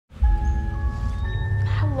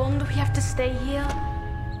long do we have to stay here?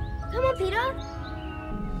 Come on, Peter.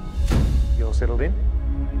 You all settled in?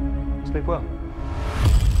 Sleep well.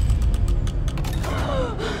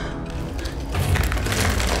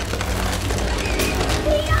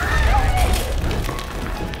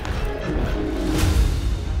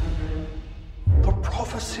 The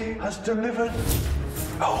prophecy has delivered,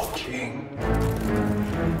 O King.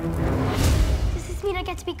 Does this mean I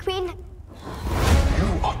get to be queen? You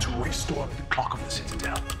are to restore the clock of the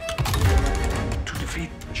Citadel, to defeat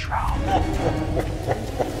the Shroud,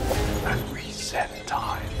 and reset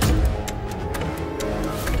time.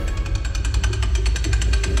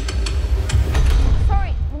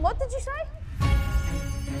 Sorry, what did you say?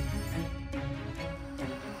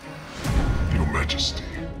 Your Majesty,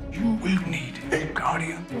 you will need a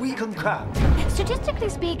guardian. We concur. Statistically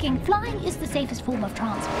speaking, flying is the safest form of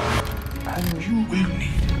transport. And you will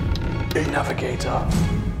need a navigator.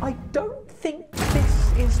 I don't think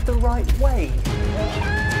this is the right way.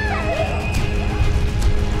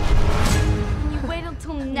 You wait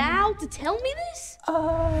until now to tell me this? You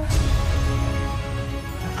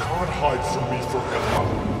can't hide from me forever.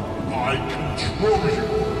 I control you.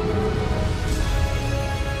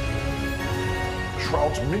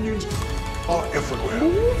 Shroud's minions are everywhere.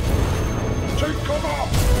 Take cover!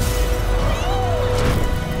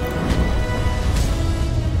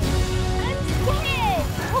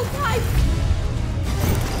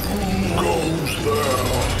 Who goes there?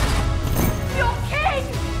 You're king!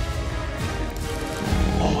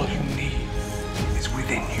 All you need is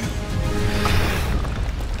within you.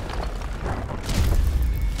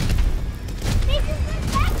 This is the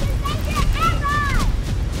best adventure ever!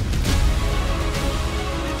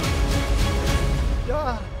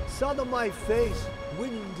 Ah, sun on my face,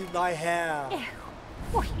 wind in my hair.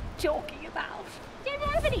 What are you talking about? Do you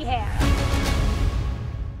have any hair?